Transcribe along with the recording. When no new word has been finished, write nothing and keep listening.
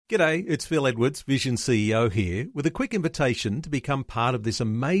G'day, it's Phil Edwards, Vision CEO here, with a quick invitation to become part of this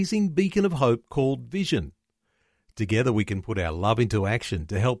amazing beacon of hope called Vision. Together we can put our love into action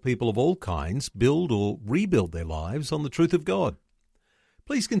to help people of all kinds build or rebuild their lives on the truth of God.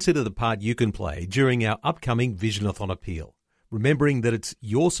 Please consider the part you can play during our upcoming Visionathon appeal, remembering that it's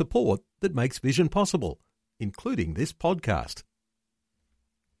your support that makes Vision possible, including this podcast.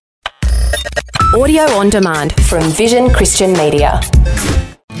 Audio on demand from Vision Christian Media.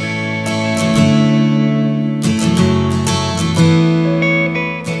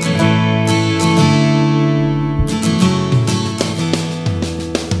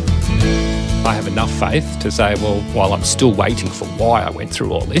 I have enough faith to say, well, while I'm still waiting for why I went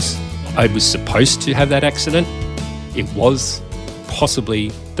through all this, I was supposed to have that accident. It was possibly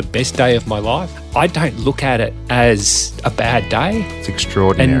the best day of my life. I don't look at it as a bad day. It's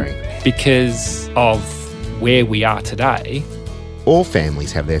extraordinary. And because of where we are today. All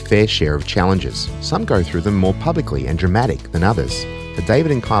families have their fair share of challenges. Some go through them more publicly and dramatic than others. For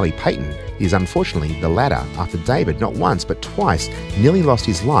David and Kylie Payton, it is unfortunately the latter, after David not once but twice nearly lost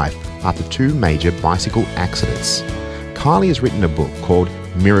his life after two major bicycle accidents. Kylie has written a book called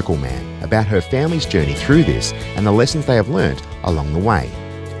Miracle Man about her family's journey through this and the lessons they have learnt along the way.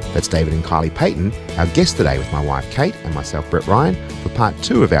 That's David and Kylie Payton, our guest today with my wife Kate and myself Brett Ryan for part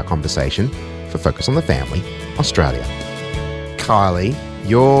 2 of our conversation for Focus on the Family, Australia. Kylie,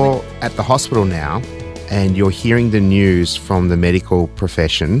 you're at the hospital now and you're hearing the news from the medical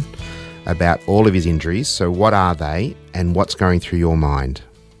profession about all of his injuries. So what are they and what's going through your mind?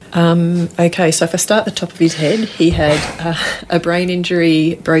 Okay, so if I start at the top of his head, he had a brain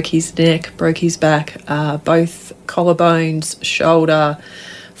injury, broke his neck, broke his back, both collarbones, shoulder,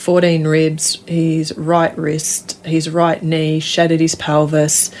 14 ribs, his right wrist, his right knee, shattered his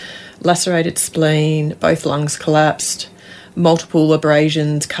pelvis, lacerated spleen, both lungs collapsed, multiple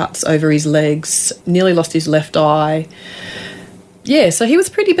abrasions, cuts over his legs, nearly lost his left eye. Yeah, so he was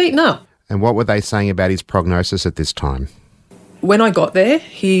pretty beaten up. And what were they saying about his prognosis at this time? When I got there,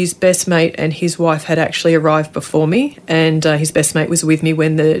 his best mate and his wife had actually arrived before me, and his best mate was with me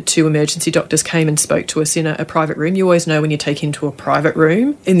when the 2 emergency doctors came and spoke to us in a private room. You always know when you take him to a private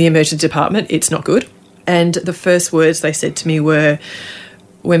room in the emergency department, it's not good. And the first words they said to me were,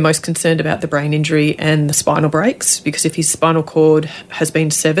 we're most concerned about the brain injury and the spinal breaks, because if his spinal cord has been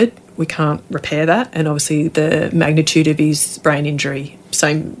severed, we can't repair that. And obviously the magnitude of his brain injury,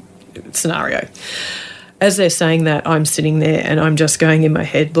 same scenario. As they're saying that, I'm sitting there and I'm just going in my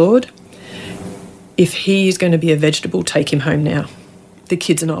head, Lord, if he is going to be a vegetable, take him home now. The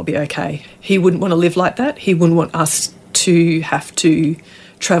kids and I'll be okay. He wouldn't want to live like that. He wouldn't want us to have to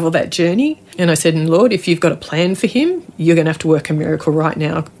travel that journey. And I said, Lord, if you've got a plan for him, you're going to have to work a miracle right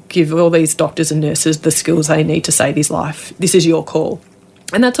now. Give all these doctors and nurses the skills they need to save his life. This is your call.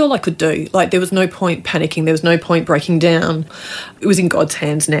 And that's all I could do. Like, there was no point panicking. There was no point breaking down. It was in God's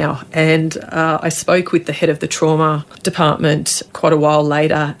hands now. And I spoke with the head of the trauma department quite a while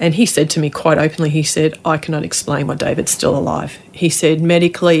later, and he said to me quite openly, he said, I cannot explain why David's still alive. He said,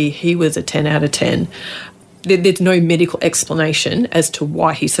 medically, he was a 10 out of 10. There's no medical explanation as to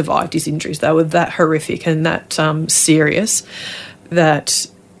why he survived his injuries. They were that horrific and that serious that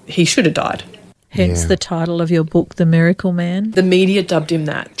he should have died. Hence the title of your book, The Miracle Man. The media dubbed him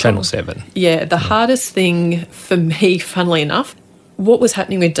that. Channel 7. Yeah, the hardest thing for me, funnily enough, what was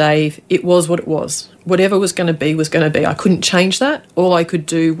happening with Dave, it was what it was. Whatever was going to be was going to be. I couldn't change that. All I could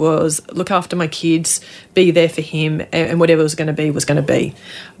do was look after my kids, be there for him, and whatever was going to be was going to be.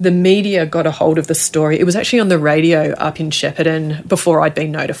 The media got a hold of the story. It was actually on the radio up in Shepparton before I'd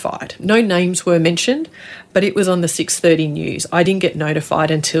been notified. No names were mentioned, but it was on the 6:30 news. I didn't get notified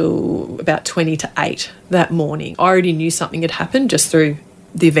until about 20 to 8 that morning. I already knew something had happened just through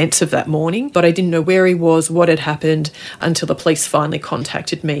the events of that morning, but I didn't know where he was, what had happened, until the police finally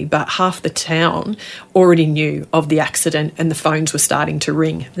contacted me. But half the town already knew of the accident and the phones were starting to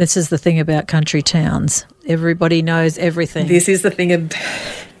ring. This is the thing about country towns. Everybody knows everything. This is the thing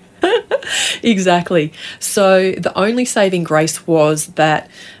exactly. So the only saving grace was that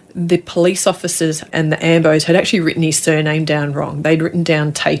the police officers and the AMBOs had actually written his surname down wrong. They'd written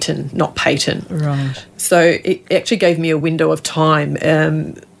down Tayton, not Payton. Right. So it actually gave me a window of time.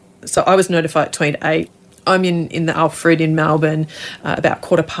 So I was notified at 20 to 8. I'm in the Alfred in Melbourne about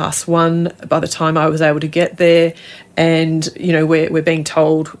 1:15 by the time I was able to get there. And, you know, we're being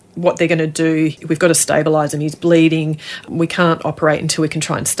told what they're going to do. We've got to stabilise him. He's bleeding. We can't operate until we can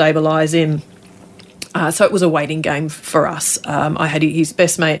try and stabilise him. So it was a waiting game for us. I had his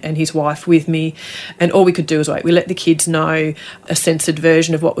best mate and his wife with me, and all we could do was wait. We let the kids know a censored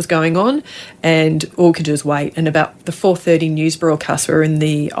version of what was going on, and all we could do was wait. And about the 4:30 news broadcast, we were in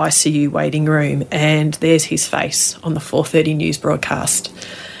the ICU waiting room, and there's his face on the 4:30 news broadcast.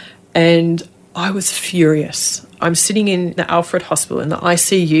 And I was furious. I'm sitting in the Alfred Hospital in the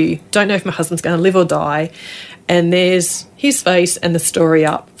ICU, don't know if my husband's going to live or die, and there's his face and the story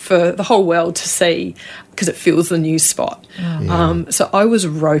up for the whole world to see because it fills the news spot. So I was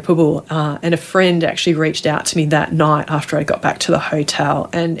ropeable, and a friend actually reached out to me that night after I got back to the hotel,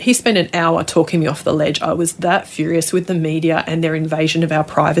 and he spent an hour talking me off the ledge. I was that furious with the media and their invasion of our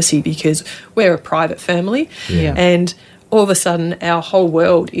privacy because we're a private family. And all of a sudden our whole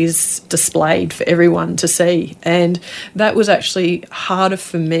world is displayed for everyone to see. And that was actually harder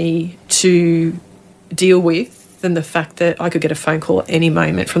for me to deal with than the fact that I could get a phone call at any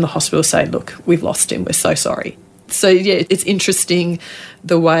moment from the hospital saying, look, we've lost him, we're so sorry. So, yeah, it's interesting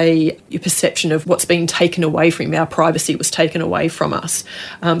the way your perception of what's being taken away from him, our privacy was taken away from us.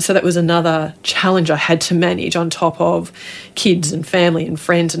 So that was another challenge I had to manage on top of kids and family and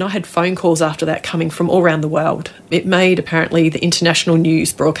friends. And I had phone calls after that coming from all around the world. It made, apparently, the international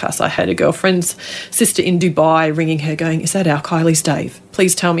news broadcast. I had a girlfriend's sister in Dubai ringing her going, is that our Kylie's Dave?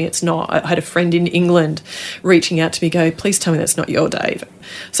 Please tell me it's not. I had a friend in England reaching out to me, go, please tell me that's not your Dave.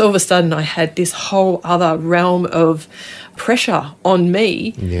 So all of a sudden I had this whole other realm of pressure on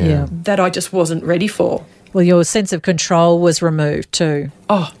me that I just wasn't ready for. Well, your sense of control was removed too.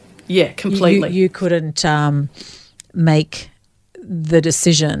 Oh, yeah, completely. You couldn't make the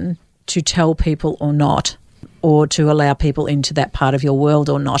decision to tell people or not, or to allow people into that part of your world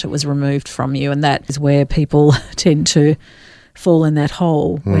or not. It was removed from you, and that is where people tend to fall in that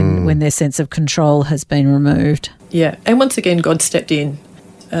hole when their sense of control has been removed. Yeah, and once again, God stepped in.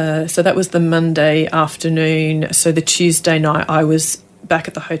 So that was the Monday afternoon. So the Tuesday night, I was back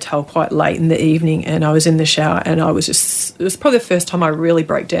at the hotel quite late in the evening, and I was in the shower, and I was just, it was probably the first time I really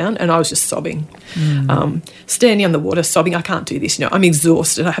broke down, and I was just sobbing. Standing on the water, sobbing, I can't do this, I'm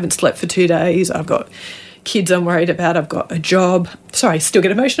exhausted, I haven't slept for 2 days, I've got kids I'm worried about, I've got a job. Sorry, still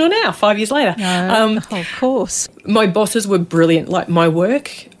get emotional now, 5 years later. Of course. My bosses were brilliant. Like, my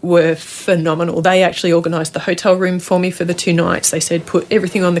work were phenomenal. They actually organised the hotel room for me for the 2 nights. They said, put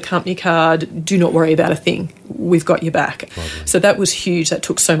everything on the company card, do not worry about a thing. We've got your back. Lovely. So that was huge. That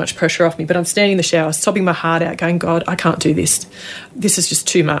took so much pressure off me. But I'm standing in the shower, sobbing my heart out, going, God, I can't do this. This is just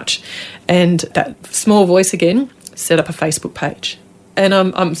too much. And that small voice again set up a Facebook page. And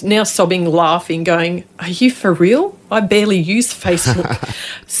I'm now sobbing, laughing, going, are you for real? I barely use Facebook.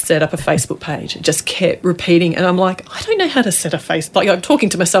 Set up a Facebook page. It just kept repeating. And I'm like, I don't know how to set a Facebook. Like, I'm talking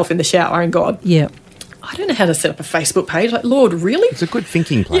to myself in the shower and God, I don't know how to set up a Facebook page. Like, Lord, really? It's a good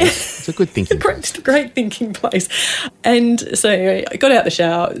thinking place. Yeah. It's a good thinking place. Great thinking place. And so I got out the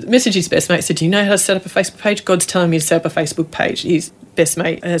shower, messaged his best mate, said, do you know how to set up a Facebook page? God's telling me to set up a Facebook page. His best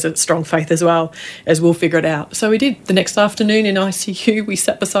mate has a strong faith as well, as we'll figure it out. So we did. The next afternoon in ICU, we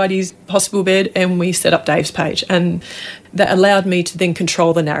sat beside his hospital bed and we set up Dave's page. And that allowed me to then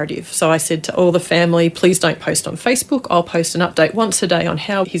control the narrative. So I said to all the family, please don't post on Facebook. I'll post an update once a day on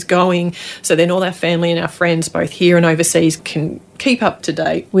how he's going. So then all our family and our friends, both here and overseas, can keep up to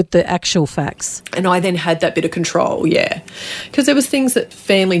date with the actual facts. And I then had that bit of control, because there was things that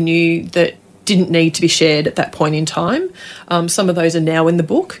family knew that didn't need to be shared at that point in time. Some of those are now in the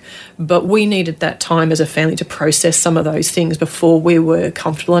book, but we needed that time as a family to process some of those things before we were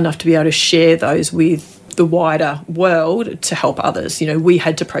comfortable enough to be able to share those with the wider world to help others. We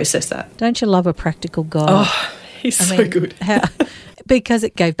had to process that. Don't you love a practical God? Oh, he's so good. Because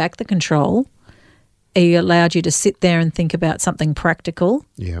it gave back the control. He allowed you to sit there and think about something practical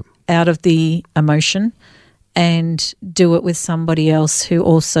out of the emotion and do it with somebody else who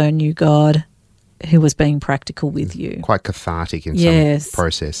also knew God, who was being practical with you. Quite cathartic in some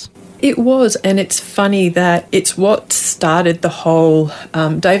process. It was, and it's funny that it's what started the whole...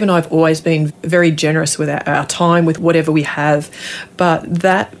 Dave and I have always been very generous with our time, with whatever we have, but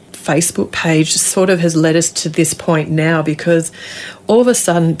that Facebook page sort of has led us to this point now, because all of a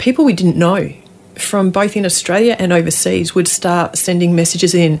sudden people we didn't know from both in Australia and overseas would start sending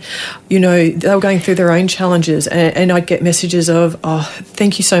messages in. They were going through their own challenges, and I'd get messages of, oh,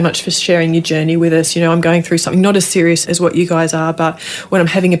 thank you so much for sharing your journey with us. I'm going through something not as serious as what you guys are, but when I'm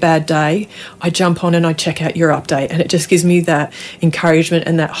having a bad day, I jump on and I check out your update, and it just gives me that encouragement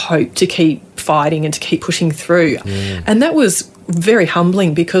and that hope to keep fighting and to keep pushing through. And that was very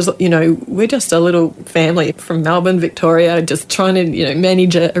humbling, because we're just a little family from Melbourne, Victoria, just trying to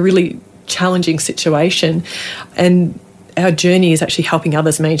manage a really challenging situation, and our journey is actually helping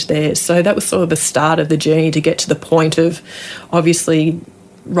others manage theirs. So that was sort of the start of the journey to get to the point of obviously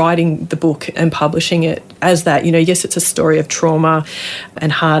writing the book and publishing it as that. Yes, it's a story of trauma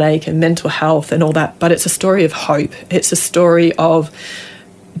and heartache and mental health and all that, but it's a story of hope. It's a story of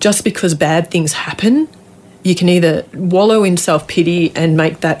just because bad things happen, you can either wallow in self-pity and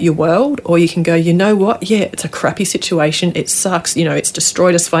make that your world, or you can go, you know what, yeah, it's a crappy situation, it sucks, it's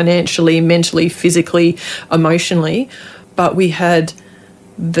destroyed us financially, mentally, physically, emotionally, but we had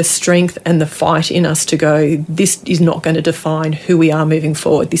the strength and the fight in us to go, this is not going to define who we are moving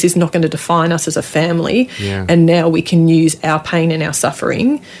forward. This is not going to define us as a family. Yeah. And now we can use our pain and our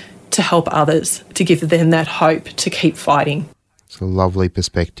suffering to help others, to give them that hope to keep fighting. It's a lovely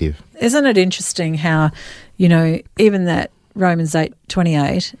perspective. Isn't it interesting how, even that Romans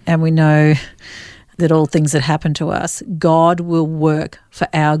 8:28, and we know that all things that happen to us, God will work for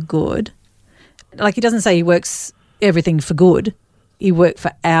our good. Like, he doesn't say he works everything for good. He worked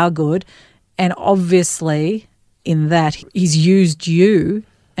for our good. And obviously in that, he's used you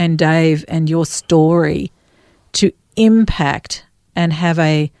and Dave and your story to impact and have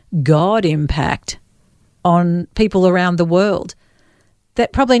a God impact on people around the world.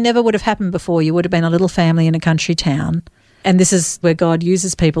 That probably never would have happened before. You would have been a little family in a country town. And this is where God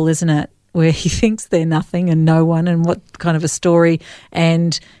uses people, isn't it? Where he thinks they're nothing and no one, and what kind of a story,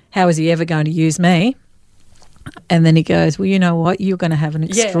 and how is he ever going to use me? And then he goes, well, you know what? You're going to have an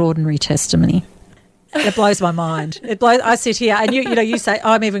extraordinary testimony. It blows my mind. I sit here and you say,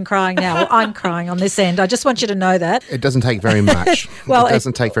 I'm even crying now. Well, I'm crying on this end. I just want you to know that. It doesn't take very much.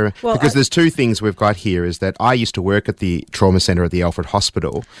 Because there's two things we've got here is that I used to work at the trauma centre at the Alfred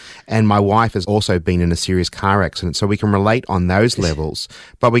Hospital, and my wife has also been in a serious car accident. So we can relate on those levels,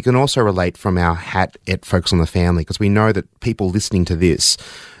 but we can also relate from our hat at Focus on the Family, because we know that people listening to this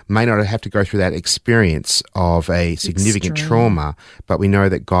may not have to go through that experience of a significant trauma, but we know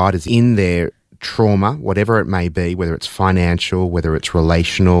that God is in their trauma, whatever it may be, whether it's financial, whether it's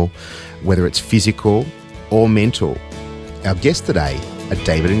relational, whether it's physical or mental. Our guests today are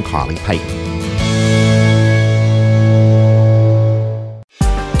David and Kylie Payton.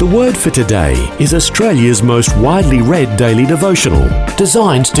 The Word for Today is Australia's most widely read daily devotional,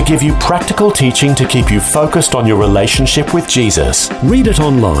 designed to give you practical teaching to keep you focused on your relationship with Jesus. Read it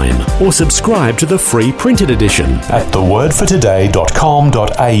online or subscribe to the free printed edition at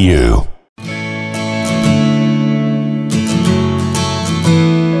thewordfortoday.com.au.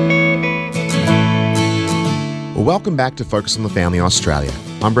 Welcome back to Focus on the Family Australia.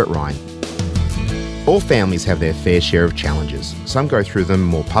 I'm Brett Ryan. All families have their fair share of challenges. Some go through them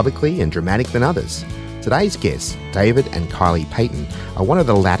more publicly and dramatic than others. Today's guests, David and Kylie Payton, are one of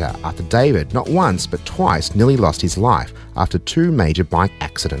the latter after David, not once but twice, nearly lost his life after two major bike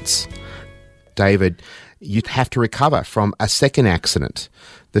accidents. David, you'd have to recover from a second accident,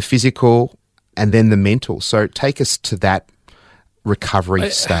 the physical and then the mental. So take us to that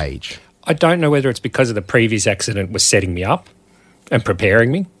recovery stage. I don't know whether it's because of the previous accident was setting me up and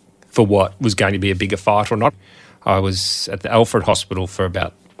preparing me for what was going to be a bigger fight or not. I was at the Alfred Hospital for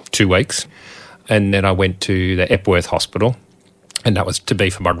about 2 weeks, and then I went to the Epworth Hospital, and that was to be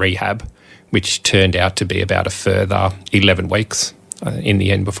for my rehab, which turned out to be about a further 11 weeks in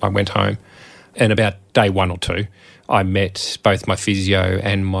the end before I went home. And about day 1 or 2, I met both my physio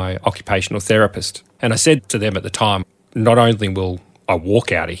and my occupational therapist. And I said to them at the time, not only will I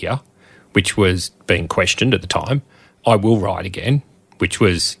walk out of here, which was being questioned at the time, I will ride again, which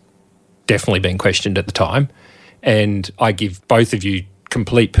was definitely being questioned at the time, and I give both of you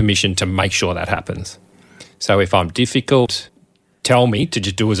complete permission to make sure that happens. So if I'm difficult, tell me to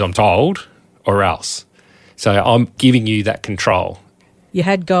just do as I'm told or else. So I'm giving you that control. You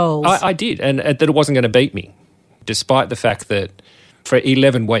had goals. I did, and that it wasn't going to beat me, despite the fact that for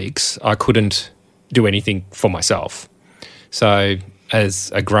 11 weeks I couldn't do anything for myself. So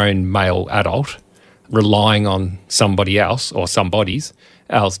as a grown male adult, relying on somebody else or somebody's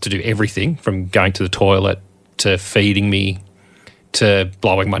else to do everything from going to the toilet to feeding me to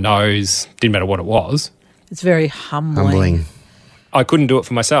blowing my nose, didn't matter what it was. It's very humbling. I couldn't do it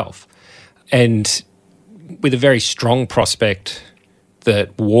for myself. And with a very strong prospect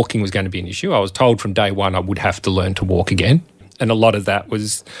that walking was going to be an issue, I was told from day one I would have to learn to walk again. And a lot of that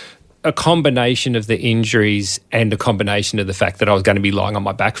was a combination of the injuries and a combination of the fact that I was going to be lying on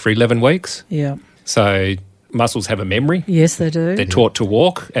my back for 11 weeks. Yeah. So muscles have a memory. Yes, they do. They're taught to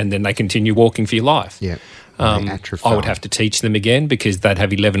walk, and then they continue walking for your life. Yeah. I would have to teach them again because they'd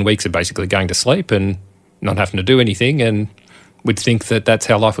have 11 weeks of basically going to sleep and not having to do anything, and would think that that's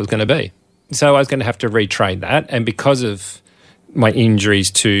how life was going to be. So I was going to have to retrain that, and because of my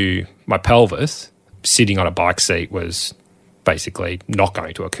injuries to my pelvis, sitting on a bike seat was basically not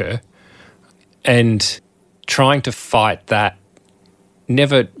going to occur. And trying to fight that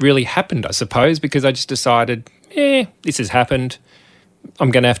never really happened, I suppose, because I just decided, this has happened.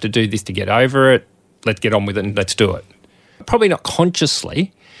 I'm going to have to do this to get over it. Let's get on with it and let's do it. Probably not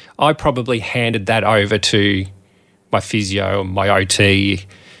consciously. I probably handed that over to my physio, my OT,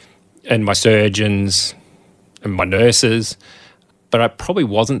 and my surgeons and my nurses. But I probably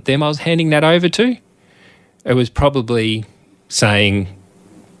wasn't them I was handing that over to. It was probably saying,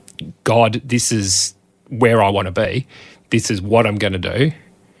 God, this is where I want to be. This is what I'm going to do.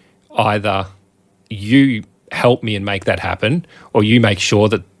 Either you help me and make that happen, or you make sure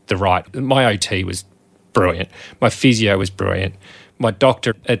that my OT was brilliant. My physio was brilliant. My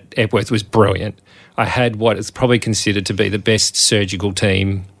doctor at Epworth was brilliant. I had what is probably considered to be the best surgical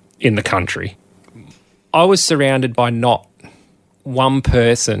team in the country. I was surrounded by not one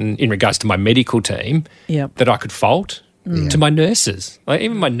person in regards to my medical team that I could fault. To my nurses, like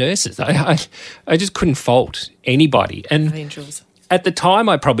even my nurses, I just couldn't fault anybody. And Angels. At the time,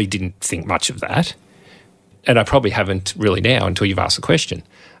 I probably didn't think much of that, and I probably haven't really now until you've asked the question.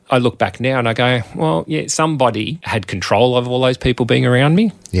 I look back now and I go, well, yeah, somebody had control of all those people being around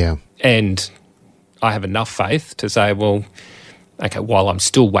me. Yeah. And I have enough faith to say, well, okay, while I'm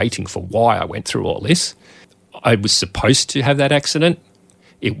still waiting for why I went through all this, I was supposed to have that accident.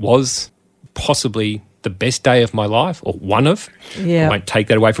 It was possibly the best day of my life, or one of. Yeah. I won't take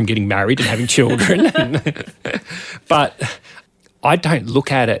that away from getting married and having children. But I don't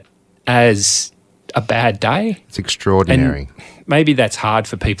look at it as a bad day. It's extraordinary. And maybe that's hard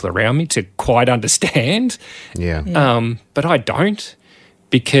for people around me to quite understand. Yeah. But I don't,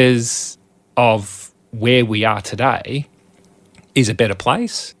 because of where we are today is a better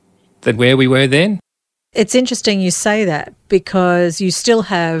place than where we were then. It's interesting you say that, because you still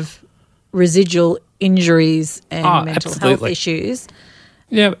have residual injuries and mental health issues.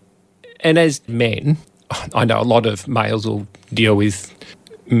 Yeah, and as men, I know a lot of males will deal with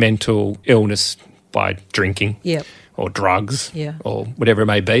mental illness by drinking or drugs or whatever it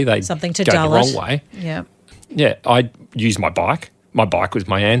may be. They something to go dull the wrong it. way. Yeah. Yeah, I use my bike. My bike was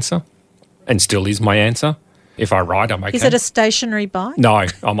my answer and still is my answer. If I ride, I'm okay. Is it a stationary bike? No,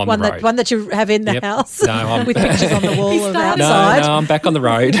 I'm on the road. One that you have in the house? No, I'm with pictures on the wall of outside? No, I'm back on the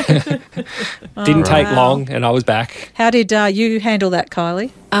road. Didn't take long and I was back. How did you handle that,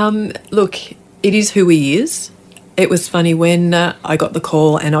 Kylie? Look, it is who he is. It was funny when I got the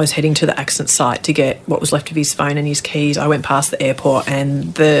call and I was heading to the accident site to get what was left of his phone and his keys. I went past the airport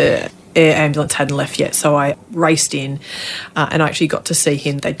and the air ambulance hadn't left yet, so I raced in and I actually got to see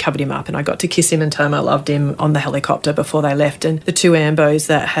him. They'd covered him up and I got to kiss him and tell him I loved him on the helicopter before they left. And the two ambos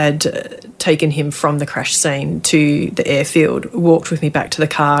that had taken him from the crash scene to the airfield walked with me back to the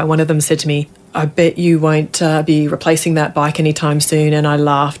car. One of them said to me, I bet you won't be replacing that bike anytime soon. And I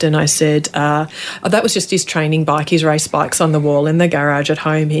laughed and I said, that was just his training bike. His race bike's on the wall in the garage at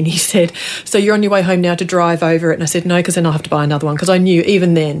home. And he said, so you're on your way home now to drive over it? And I said, no, because then I'll have to buy another one. Because I knew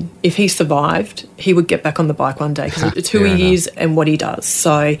even then, if he survived, he would get back on the bike one day, because it's who he is and what he does.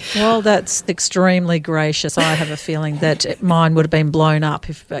 So, well, that's extremely gracious. I have a feeling that mine would have been blown up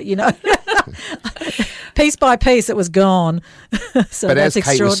if, piece by piece, it was gone. So but that's as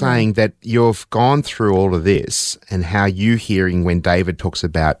Kate was saying, that you've gone through all of this, and how you hearing when David talks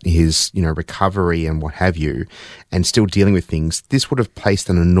about his, recovery and what have you, and still dealing with things, this would have placed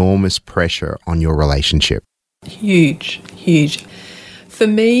an enormous pressure on your relationship. Huge. For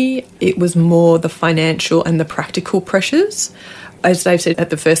me, it was more the financial and the practical pressures. As Dave said,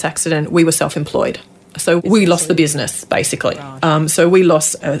 at the first accident, we were self-employed. So we lost the business, basically. Right. So we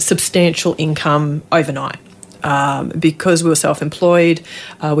lost a substantial income overnight. Because we were self-employed,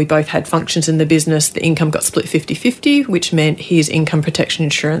 we both had functions in the business. The income got split 50-50, which meant his income protection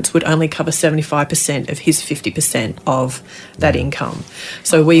insurance would only cover 75% of his 50% of that income.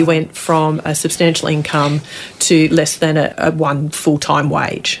 So we went from a substantial income to less than a one full-time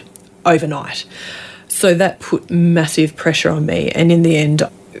wage overnight. So that put massive pressure on me. And in the end,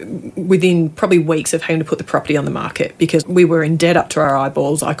 within probably weeks of having to put the property on the market, because we were in debt up to our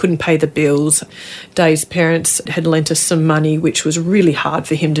eyeballs. I couldn't pay the bills. Dave's parents had lent us some money, which was really hard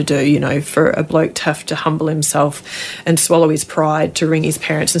for him to do, for a bloke to have to humble himself and swallow his pride to ring his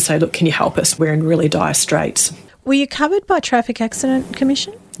parents and say, look, can you help us? We're in really dire straits. Were you covered by Traffic Accident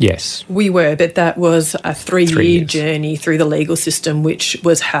Commission? Yes. We were, but that was a 3-year journey through the legal system, which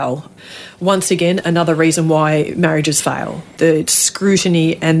was hell. Once again, another reason why marriages fail. The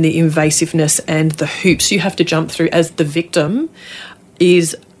scrutiny and the invasiveness and the hoops you have to jump through as the victim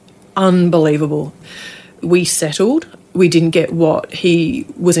is unbelievable. We settled. we didn't get what he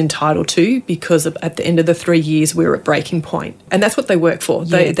was entitled to because at the end of the 3 years we were at breaking point. And that's what they work for.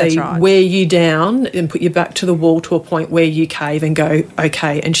 They right. wear you down and put you back to the wall to a point where you cave and go,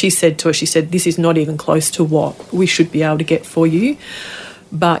 okay. And she said to us, this is not even close to what we should be able to get for you.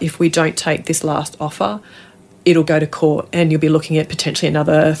 But if we don't take this last offer, it'll go to court and you'll be looking at potentially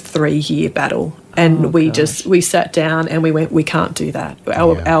another 3-year battle. And we sat down and we went, we can't do that.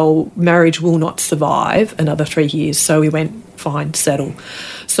 Our marriage will not survive another 3 years. So we went, fine, settle.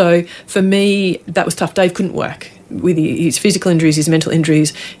 So for me, that was tough. Dave couldn't work. With his physical injuries, his mental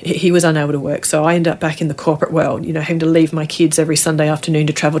injuries, he was unable to work. So I ended up back in the corporate world, having to leave my kids every Sunday afternoon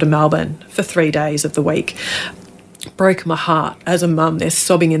to travel to Melbourne for 3 days of the week. Broke my heart as a mum. They're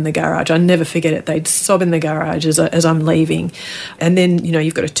sobbing in the garage. I never forget it. They'd sob in the garage as I'm leaving. And then,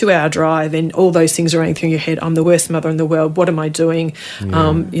 you've got a 2-hour drive and all those things are running through your head. I'm the worst mother in the world. What am I doing?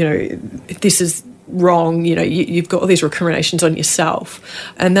 This is wrong. You've got all these recriminations on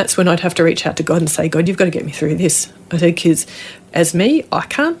yourself. And that's when I'd have to reach out to God and say, God, you've got to get me through this. I said, because as me, I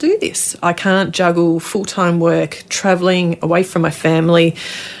can't do this. I can't juggle full-time work, travelling away from my family,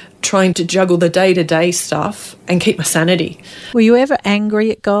 trying to juggle the day-to-day stuff and keep my sanity. Were you ever angry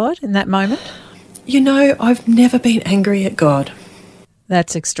at God in that moment? I've never been angry at God.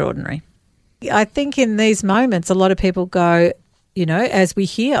 That's extraordinary. I think in these moments, a lot of people go, as we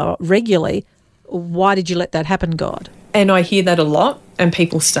hear regularly, why did you let that happen, God? And I hear that a lot, and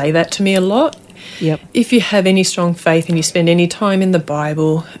people say that to me a lot. Yep. If you have any strong faith and you spend any time in the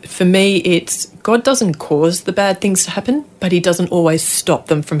Bible, for me, it's God doesn't cause the bad things to happen, but he doesn't always stop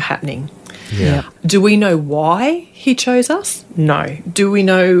them from happening. Yeah. Do we know why he chose us? No. Do we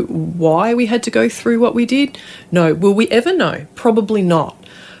know why we had to go through what we did? No. Will we ever know? Probably not.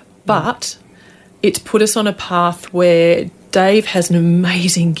 But it's put us on a path where Dave has an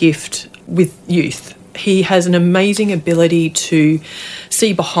amazing gift with youth. He has an amazing ability to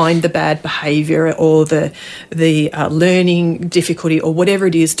see behind the bad behaviour or the learning difficulty or whatever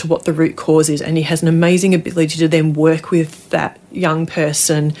it is to what the root cause is. And he has an amazing ability to then work with that young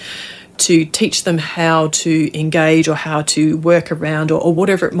person to teach them how to engage or how to work around or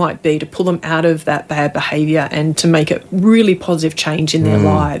whatever it might be to pull them out of that bad behaviour and to make a really positive change in their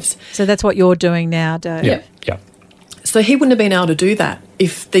lives. So that's what you're doing now, Dave? Yeah. So he wouldn't have been able to do that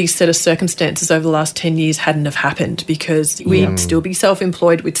if these set of circumstances over the last 10 years hadn't have happened, because we'd still be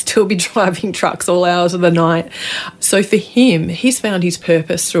self-employed, we'd still be driving trucks all hours of the night. So for him, he's found his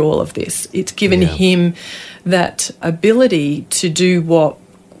purpose through all of this. It's given him that ability to do what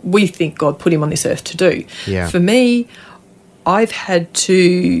we think God put him on this earth to do. Yeah. For me, I've had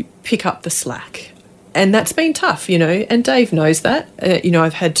to pick up the slack. And that's been tough, and Dave knows that.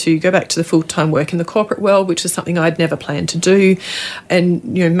 I've had to go back to the full-time work in the corporate world, which is something I'd never planned to do, and,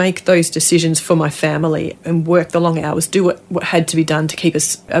 make those decisions for my family and work the long hours, do what had to be done to keep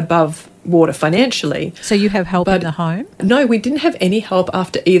us above water financially. So you have help in the home? No, we didn't have any help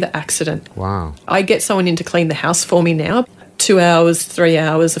after either accident. Wow. I get someone in to clean the house for me now. 2 hours, 3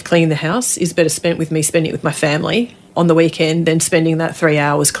 hours of cleaning the house is better spent with me spending it with my family on the weekend than spending that 3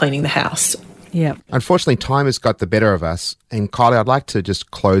 hours cleaning the house. Yeah. Unfortunately, time has got the better of us. And Kylie, I'd like to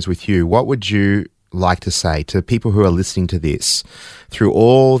just close with you. What would you like to say to people who are listening to this through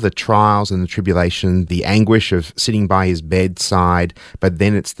all the trials and the tribulation, the anguish of sitting by his bedside, but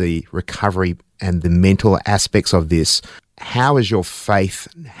then it's the recovery and the mental aspects of this? How has your faith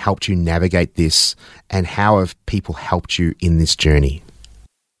helped you navigate this, and how have people helped you in this journey?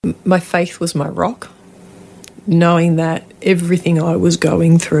 My faith was my rock, knowing that everything I was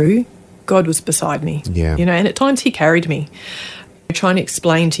going through, God was beside me. Yeah. And at times he carried me. Trying to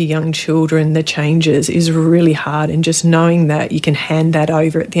explain to young children the changes is really hard, and just knowing that you can hand that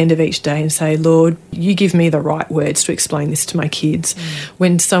over at the end of each day and say, Lord, you give me the right words to explain this to my kids.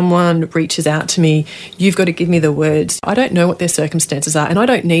 When someone reaches out to me, you've got to give me the words. I don't know what their circumstances are, and I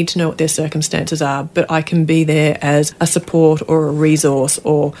don't need to know what their circumstances are, but I can be there as a support or a resource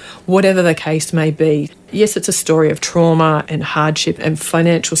or whatever the case may be. Yes, it's a story of trauma and hardship and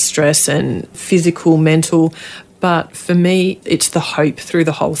financial stress and physical, mental, but for me, it's the hope through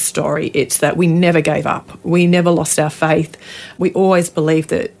the whole story. It's that we never gave up. We never lost our faith. We always believed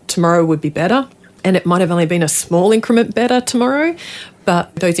that tomorrow would be better, and it might have only been a small increment better tomorrow,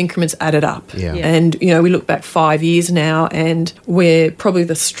 but those increments added up. Yeah. And, we look back 5 years now and we're probably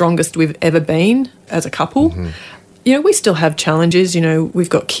the strongest we've ever been as a couple. We still have challenges. We've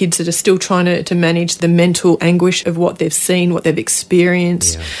got kids that are still trying to manage the mental anguish of what they've seen, what they've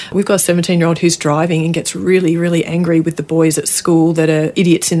experienced. Yeah. We've got a 17-year-old who's driving and gets really, really angry with the boys at school that are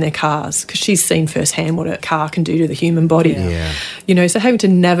idiots in their cars because she's seen firsthand what a car can do to the human body. Yeah. So having to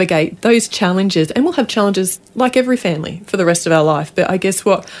navigate those challenges, and we'll have challenges like every family for the rest of our life. But I guess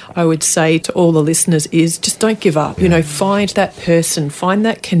what I would say to all the listeners is just don't give up. Yeah. Find that person, find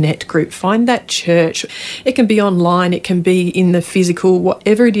that connect group, find that church. It can be online. It can be in the physical,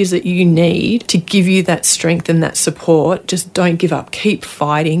 whatever it is that you need to give you that strength and that support. Just don't give up. Keep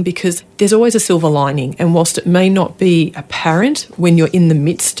fighting, because there's always a silver lining. And whilst it may not be apparent when you're in the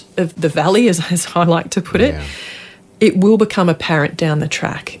midst of the valley, as I like to put it, it will become apparent down the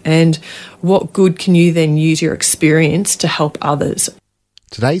track. And what good can you then use your experience to help others?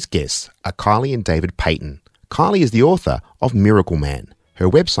 Today's guests are Kylie and David Payton. Kylie is the author of Miracle Man. Her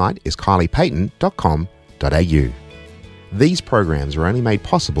website is kyliepayton.com.au. These programs are only made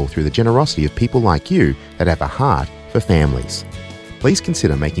possible through the generosity of people like you that have a heart for families. Please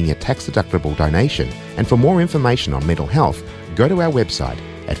consider making a tax-deductible donation, and for more information on mental health, go to our website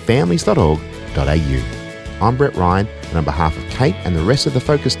at families.org.au. I'm Brett Ryan, and on behalf of Kate and the rest of the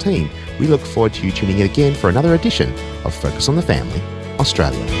Focus team, we look forward to you tuning in again for another edition of Focus on the Family,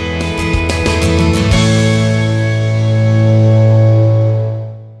 Australia.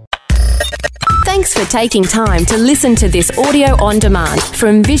 Thanks for taking time to listen to this audio on demand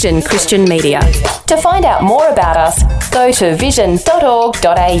from Vision Christian Media. To find out more about us, go to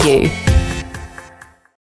vision.org.au.